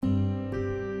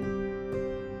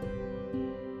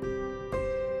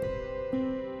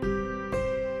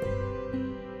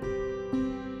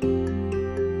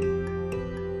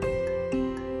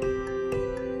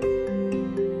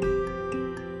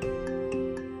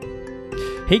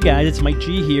Hey guys, it's Mike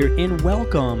G here, and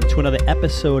welcome to another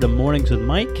episode of Mornings with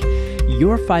Mike,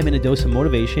 your 5-minute dose of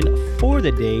motivation for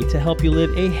the day to help you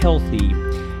live a healthy,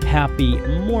 happy,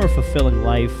 more fulfilling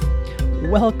life.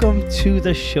 Welcome to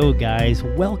the show, guys.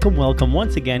 Welcome.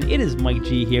 Once again, it is Mike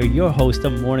G here, your host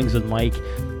of Mornings with Mike,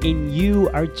 and you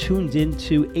are tuned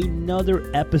into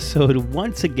another episode.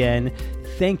 Once again,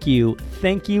 thank you,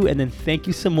 and then thank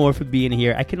you some more for being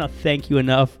here. I cannot thank you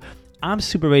enough. I'm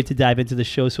super ready to dive into the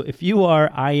show. So if you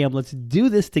are, I am. Let's do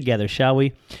this together, shall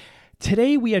we?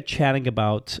 Today we are chatting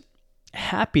about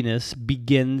happiness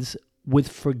begins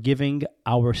with forgiving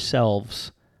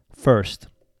ourselves first.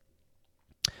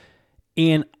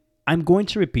 And I'm going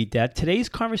to repeat that. Today's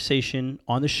conversation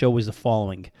on the show is the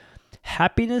following.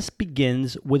 Happiness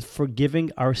begins with forgiving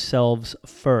ourselves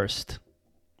first.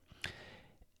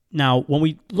 Now, when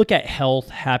we look at health,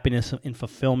 happiness, and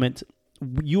fulfillment,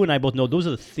 you and I both know those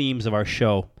are the themes of our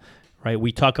show, right?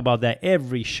 We talk about that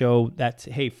every show. That's,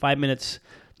 hey, 5 minutes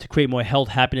to create more health,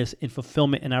 happiness, and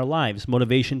fulfillment in our lives,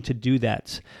 motivation to do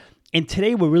that. And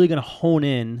today we're really going to hone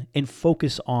in and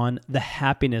focus on the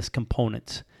happiness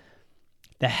component,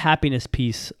 the happiness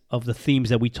piece of the themes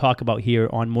that we talk about here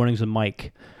on Mornings with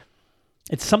Mike.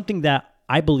 It's something that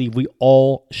I believe we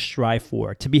all strive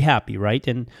for, to be happy, right?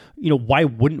 And, why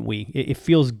wouldn't we? It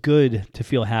feels good to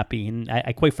feel happy. And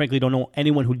I quite frankly don't know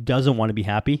anyone who doesn't want to be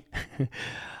happy.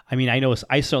 I mean, I know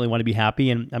I certainly want to be happy,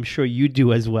 and I'm sure you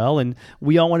do as well. And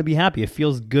we all want to be happy. It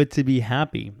feels good to be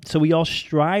happy. So we all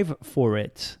strive for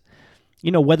it.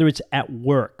 Whether it's at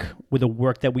work, with the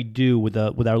work that we do, with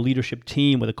our leadership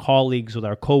team, with the colleagues, with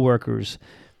our coworkers.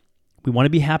 We want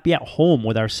to be happy at home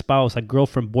with our spouse, our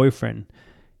girlfriend, boyfriend.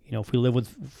 If we live with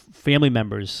family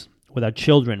members, with our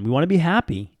children, we want to be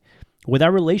happy with our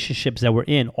relationships that we're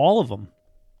in, all of them,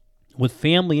 with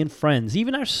family and friends,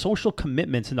 even our social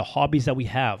commitments and the hobbies that we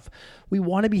have. We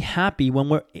want to be happy when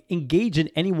we're engaged in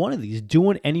any one of these,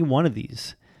 doing any one of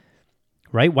these,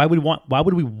 right? Why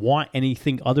would we want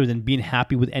anything other than being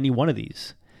happy with any one of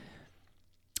these?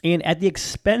 And at the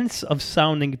expense of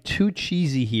sounding too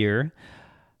cheesy here,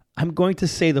 I'm going to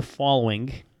say the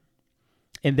following,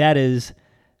 and that is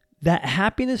that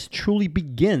happiness truly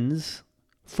begins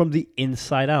from the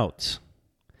inside out.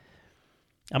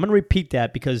 I'm going to repeat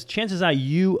that because chances are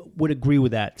you would agree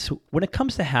with that. So when it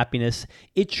comes to happiness,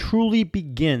 it truly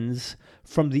begins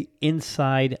from the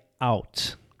inside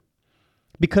out.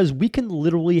 Because we can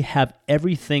literally have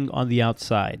everything on the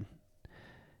outside.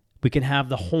 We can have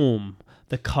the home,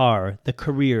 the car, the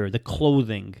career, the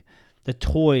clothing, the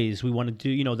toys we want to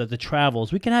do, the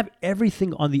travels. We can have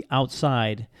everything on the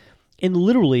outside and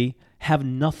literally have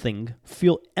nothing,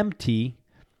 feel empty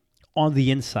on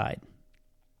the inside.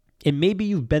 And maybe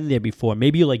you've been there before.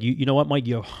 Maybe you're like, you know what, Mike,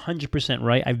 you're 100%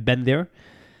 right. I've been there.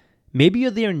 Maybe you're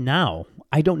there now.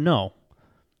 I don't know.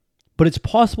 But it's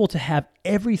possible to have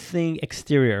everything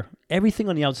exterior, everything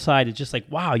on the outside is just like,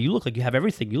 wow, you look like you have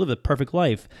everything. You live a perfect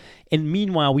life. And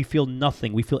meanwhile, we feel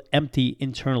nothing. We feel empty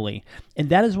internally. And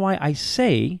that is why I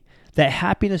say that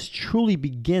happiness truly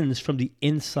begins from the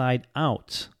inside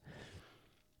out.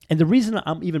 And the reason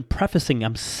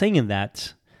I'm saying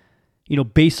that,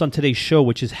 based on today's show,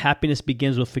 which is happiness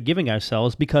begins with forgiving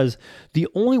ourselves, because the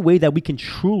only way that we can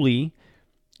truly,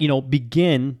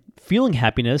 begin feeling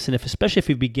happiness, and especially if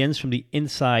it begins from the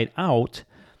inside out,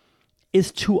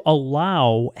 is to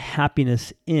allow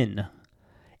happiness in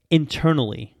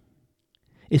internally.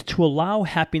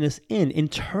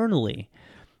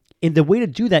 And the way to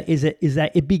do that is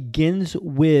that it begins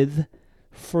with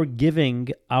forgiving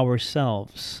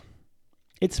ourselves.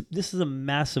 This is a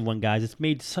massive one, guys. It's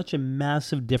made such a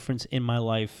massive difference in my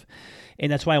life.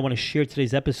 And that's why I want to share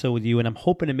today's episode with you. And I'm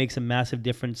hoping it makes a massive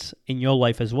difference in your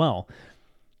life as well.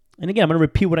 And again, I'm going to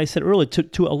repeat what I said earlier.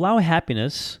 To allow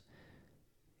happiness,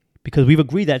 because we've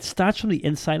agreed that it starts from the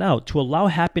inside out. To allow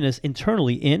happiness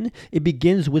internally it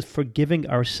begins with forgiving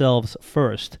ourselves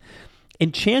first.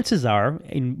 And chances are,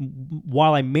 and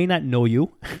while I may not know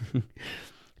you,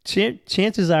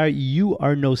 chances are you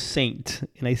are no saint.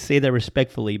 And I say that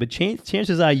respectfully, but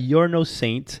chances are you're no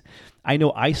saint. I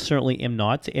know I certainly am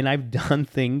not. And I've done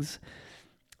things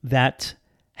that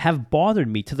have bothered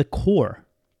me to the core,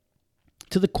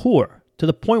 to the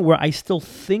point where I still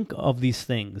think of these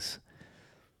things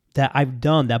that I've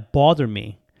done that bother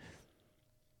me.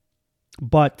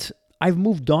 But I've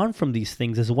moved on from these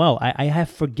things as well. I have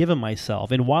forgiven myself.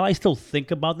 And while I still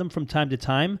think about them from time to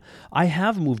time, I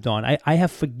have moved on. I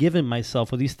have forgiven myself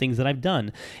for these things that I've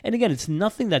done. And again, it's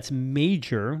nothing that's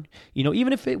major.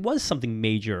 Even if it was something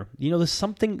major, there's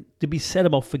something to be said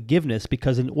about forgiveness,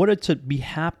 because in order to be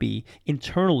happy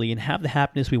internally and have the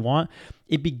happiness we want,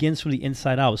 it begins from the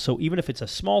inside out. So even if it's a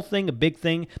small thing, a big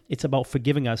thing, it's about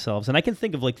forgiving ourselves. And I can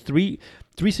think of like three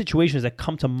situations that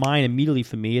come to mind immediately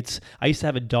for me. I used to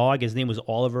have a dog. His name was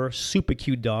Oliver, super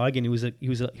cute dog, and he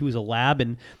was a lab,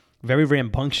 and very, very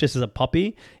rambunctious as a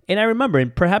puppy. And I remember,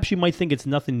 and perhaps you might think it's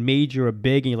nothing major or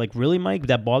big, and you're like, really, Mike,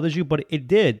 that bothers you? But it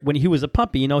did. When he was a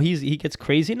puppy, he gets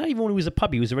crazy. Not even when he was a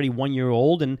puppy. He was already 1 year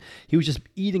old, and he was just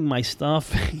eating my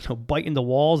stuff, biting the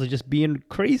walls and just being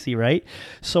crazy, right?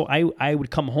 So I would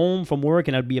come home from work,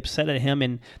 and I'd be upset at him,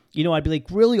 and I'd be like,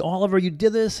 really, Oliver, you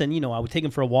did this? And, I would take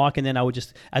him for a walk, and then I would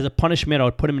just, as a punishment, I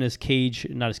would put him in his cage,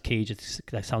 not his cage,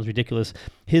 that sounds ridiculous,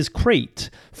 his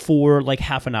crate for like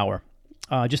half an hour.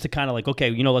 Just to kind of like, okay,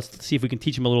 let's see if we can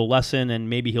teach him a little lesson and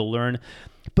maybe he'll learn.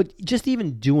 But just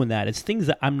even doing that, it's things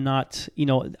that I'm not,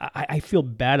 I feel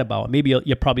bad about. Maybe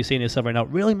you're probably saying to yourself right now,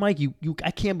 really, Mike,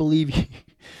 I can't believe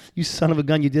you son of a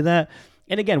gun, you did that.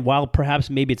 And again, while perhaps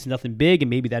maybe it's nothing big and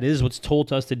maybe that is what's told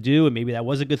to us to do and maybe that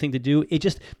was a good thing to do,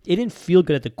 it didn't feel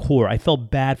good at the core. I felt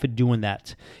bad for doing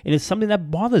that. And it's something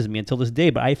that bothers me until this day,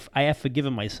 but I have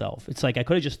forgiven myself. It's like I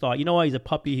could have just thought, what, he's a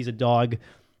puppy, he's a dog.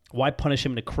 Why punish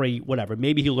him in a crate? Whatever.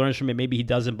 Maybe he learns from it. Maybe he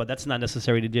doesn't, but that's not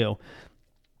necessary to do.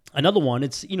 Another one,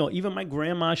 it's, even my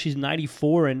grandma, she's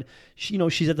 94, and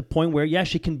she's at the point where,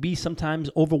 she can be sometimes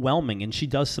overwhelming, and she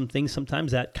does some things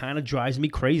sometimes that kind of drives me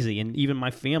crazy, and even my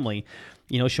family.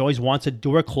 She always wants a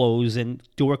door closed, and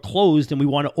we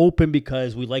want to open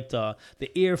because we like the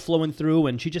air flowing through,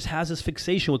 and she just has this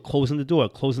fixation with closing the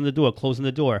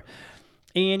door.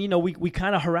 And, we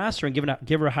kind of harass her and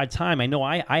give her a hard time. I know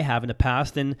I have in the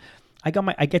past, and I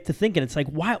get to thinking, it's like,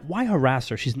 why harass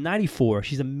her? She's 94.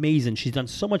 She's amazing. She's done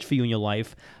so much for you in your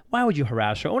life. Why would you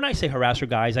harass her? When I say harass her,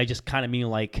 guys, I just kind of mean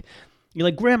like, you're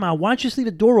like, Grandma, why don't you just leave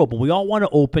the door open? We all want to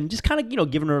open. Just kind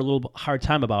of, giving her a little hard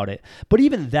time about it. But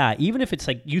even if it's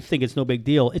like you think it's no big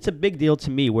deal, it's a big deal to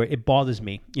me where it bothers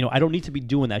me. I don't need to be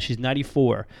doing that. She's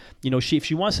 94. If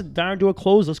she wants the darn door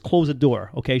closed, let's close the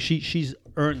door. Okay, she's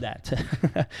earned that.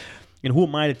 And who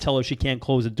am I to tell her she can't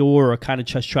close the door or kind of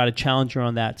just try to challenge her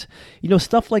on that?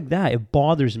 Stuff like that. It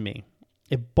bothers me.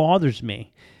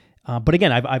 But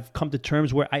again, I've come to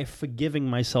terms where I'm forgiving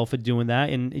myself for doing that,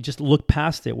 and it just look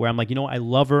past it. Where I'm like, I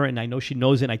love her, and I know she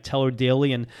knows it. And I tell her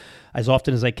daily, and as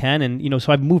often as I can, and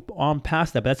so I've moved on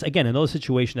past that. But that's again another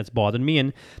situation that's bothered me.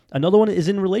 And another one is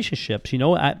in relationships.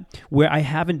 Where I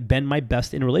haven't been my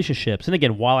best in relationships. And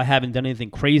again, while I haven't done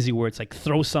anything crazy, where it's like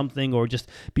throw something or just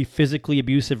be physically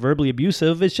abusive, verbally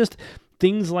abusive, it's just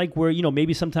things like where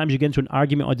maybe sometimes you get into an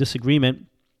argument or disagreement.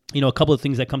 A couple of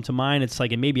things that come to mind, it's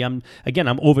like, and maybe I'm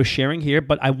oversharing here,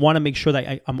 but I want to make sure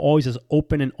that I'm always as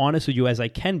open and honest with you as I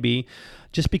can be,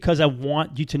 just because I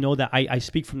want you to know that I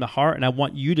speak from the heart, and I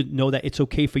want you to know that it's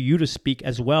okay for you to speak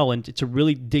as well, and to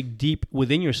really dig deep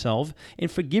within yourself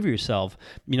and forgive yourself.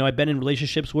 I've been in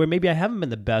relationships where maybe I haven't been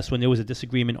the best when there was a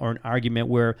disagreement or an argument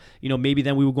where, maybe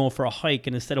then we were going for a hike,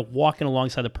 and instead of walking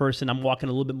alongside the person, I'm walking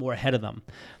a little bit more ahead of them.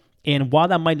 And while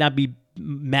that might not be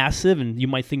massive and you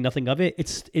might think nothing of it,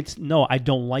 it's no, I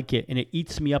don't like it. And it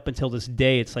eats me up until this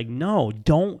day. It's like, no,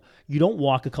 you don't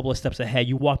walk a couple of steps ahead.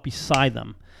 You walk beside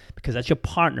them because that's your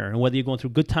partner. And whether you're going through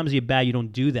good times or you're bad, you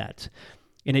don't do that.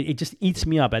 And it just eats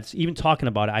me up. It's even talking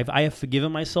about it. I have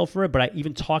forgiven myself for it, but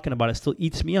even talking about it still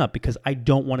eats me up because I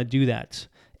don't want to do that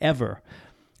ever.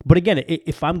 But again,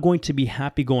 if I'm going to be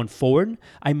happy going forward,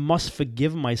 I must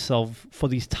forgive myself for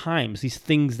these times, these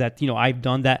things that, I've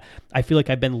done that I feel like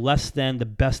I've been less than the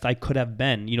best I could have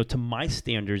been, to my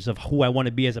standards of who I want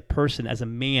to be as a person, as a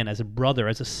man, as a brother,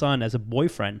 as a son, as a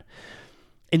boyfriend.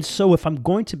 And so if I'm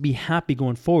going to be happy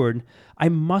going forward, I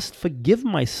must forgive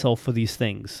myself for these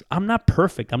things. I'm not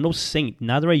perfect. I'm no saint.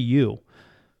 Neither are you.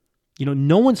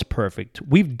 No one's perfect.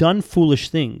 We've done foolish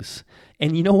things.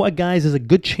 And you know what, guys? There's a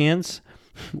good chance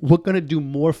we're going to do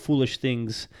more foolish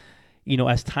things,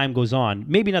 as time goes on.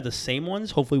 Maybe not the same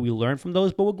ones. Hopefully we learn from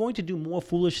those, but we're going to do more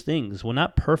foolish things. We're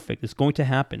not perfect. It's going to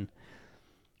happen.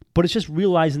 But it's just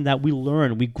realizing that we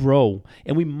learn, we grow,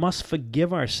 and we must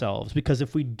forgive ourselves, because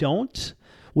if we don't,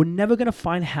 we're never going to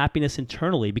find happiness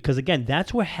internally, because again,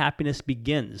 that's where happiness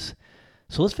begins.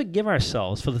 So let's forgive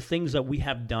ourselves for the things that we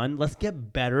have done. Let's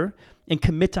get better and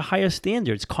commit to higher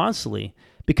standards constantly,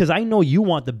 because I know you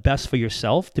want the best for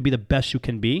yourself, to be the best you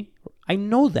can be. I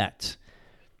know that,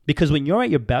 because when you're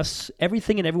at your best,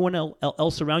 everything and everyone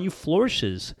else around you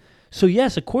flourishes. So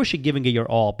yes, of course you're giving it your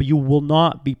all, but you will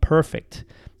not be perfect.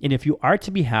 And if you are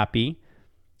to be happy,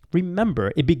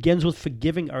 remember, it begins with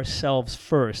forgiving ourselves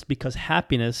first, because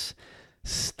happiness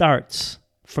starts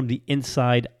from the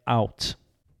inside out.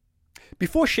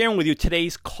 Before sharing with you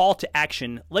today's call to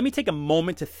action, let me take a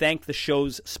moment to thank the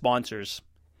show's sponsors.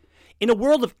 In a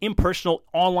world of impersonal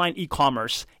online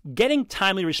e-commerce, getting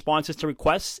timely responses to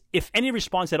requests, if any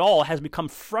response at all, has become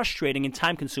frustrating and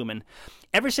time-consuming.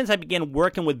 Ever since I began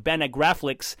working with Ben at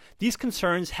Graphlix, these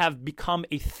concerns have become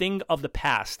a thing of the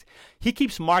past. He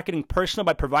keeps marketing personal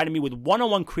by providing me with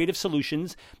one-on-one creative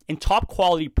solutions and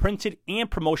top-quality printed and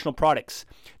promotional products.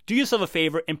 Do yourself a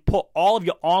favor and put all of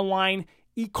your online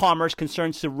e-commerce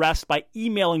concerns to rest by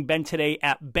emailing Ben today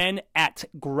at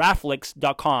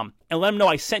ben@graphlix.com and let him know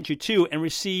I sent you too, and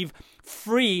receive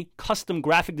free custom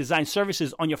graphic design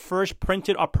services on your first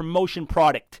printed or promotion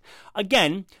product.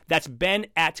 Again, that's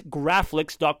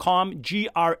ben@graphlix.com,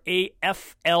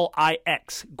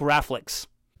 Graflix, Graphlix.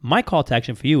 My call to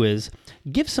action for you is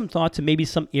give some thought to maybe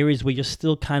some areas where you're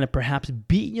still kind of perhaps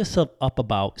beating yourself up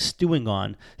about, stewing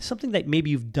on, something that maybe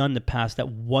you've done in the past that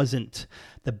wasn't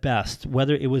the best,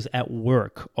 whether it was at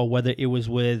work or whether it was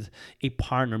with a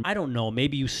partner. I don't know.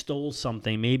 Maybe you stole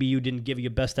something. Maybe you didn't give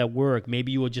your best at work.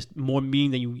 Maybe you were just more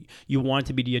mean than you wanted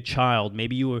to be to your child.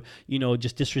 Maybe you were,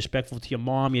 just disrespectful to your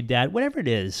mom, your dad, whatever it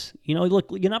is.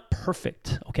 Look, you're not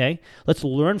perfect, okay? Let's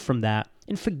learn from that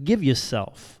and forgive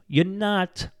yourself. You're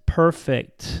not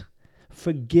perfect.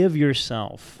 Forgive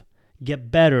yourself.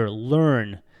 Get better.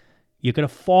 Learn. You're going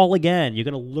to fall again. You're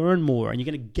going to learn more, and you're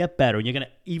going to get better, and you're going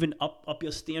to even up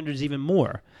your standards even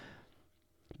more.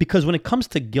 Because when it comes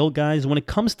to guilt, guys, we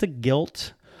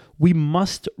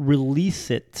must release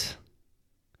it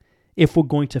if we're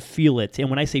going to feel it. And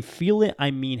when I say feel it,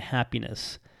 I mean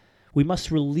happiness. We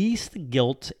must release the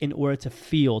guilt in order to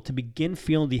begin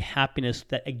feeling the happiness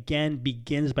that, again,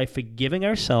 begins by forgiving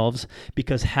ourselves,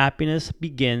 because happiness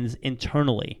begins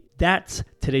internally. That's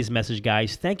today's message,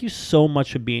 guys. Thank you so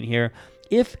much for being here.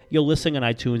 If you're listening on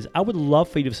iTunes, I would love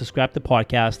for you to subscribe to the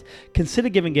podcast. Consider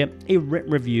giving it a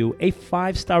written review, a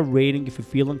 5-star rating if you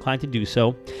feel inclined to do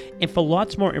so. And for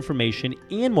lots more information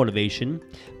and motivation,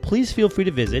 please feel free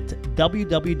to visit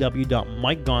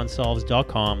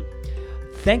www.mikegonsalves.com.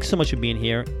 Thanks so much for being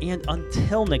here, and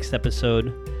until next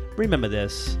episode, remember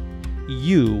this: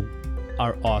 you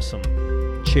are awesome.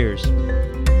 Cheers.